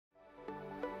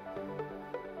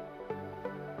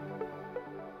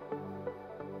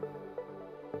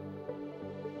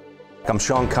I'm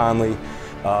Sean Conley.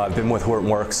 I've been with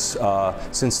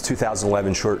Hortonworks since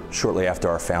 2011, shortly after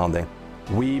our founding.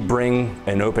 We bring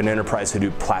an Open Enterprise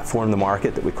Hadoop platform to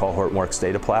market that we call Hortonworks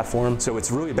Data Platform. So it's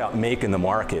really about making the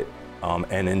market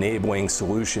and enabling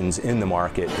solutions in the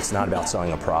market. It's not about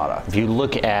selling a product. If you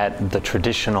look at the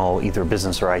traditional either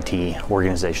business or IT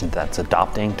organization that's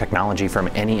adopting technology from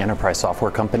any enterprise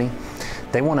software company,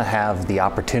 they want to have the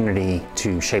opportunity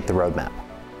to shape the roadmap.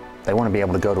 They want to be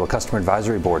able to go to a customer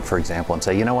advisory board, for example, and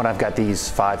say, you know what, I've got these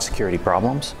 5 security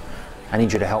problems. I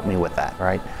need you to help me with that,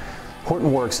 right?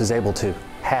 Hortonworks is able to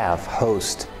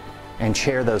host, and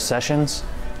chair those sessions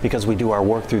because we do our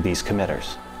work through these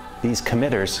committers. These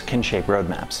committers can shape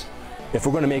roadmaps. If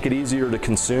we're going to make it easier to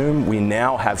consume, we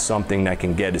now have something that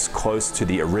can get as close to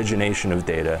the origination of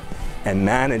data and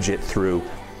manage it through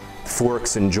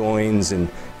forks and joins and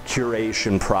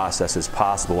curation process as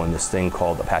possible in this thing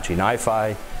called Apache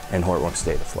NiFi and Hortonworks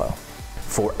Dataflow.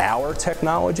 For our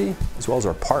technology, as well as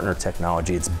our partner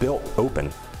technology, it's built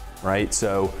open, right?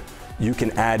 So you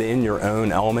can add in your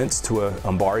own elements to a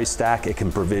Ambari stack. It can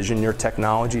provision your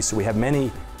technology. So we have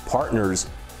many partners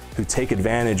who take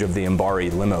advantage of the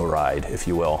Ambari limo ride, if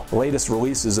you will. The latest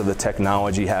releases of the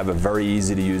technology have a very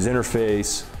easy to use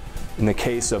interface. In the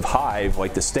case of Hive,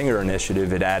 like the Stinger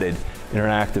initiative, it added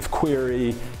interactive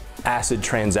query, ACID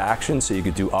transactions, so you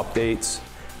could do updates.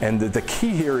 And the key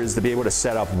here is to be able to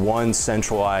set up one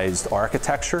centralized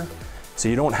architecture, so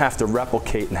you don't have to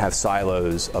replicate and have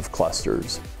silos of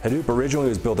clusters. Hadoop originally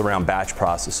was built around batch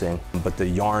processing, but the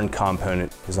Yarn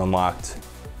component has unlocked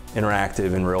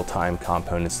interactive and real-time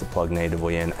components to plug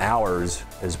natively in, ours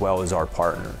as well as our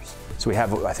partners. So we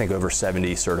have, I think, over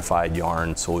 70 certified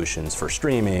Yarn solutions for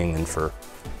streaming and for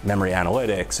memory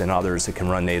analytics and others that can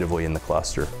run natively in the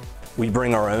cluster. We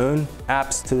bring our own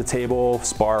apps to the table,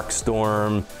 Spark,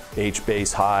 Storm,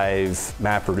 HBase, Hive,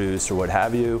 MapReduce, or what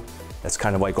have you. That's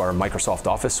kind of like our Microsoft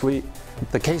Office suite.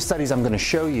 The case studies I'm going to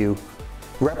show you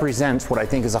represents what I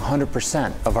think is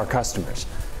 100% of our customers.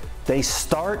 They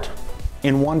start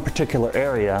in one particular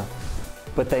area,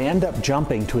 but they end up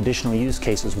jumping to additional use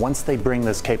cases once they bring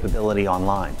this capability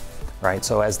online, right?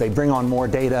 So as they bring on more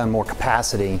data and more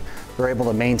capacity, they're able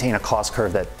to maintain a cost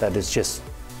curve that is just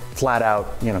flat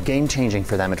out, game-changing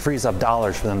for them. It frees up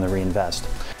dollars for them to reinvest.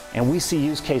 And we see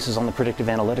use cases on the predictive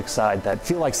analytics side that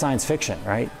feel like science fiction,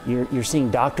 right? You're seeing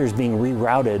doctors being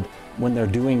rerouted when they're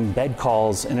doing bed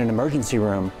calls in an emergency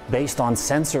room based on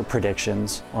sensor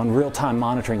predictions on real-time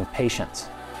monitoring of patients.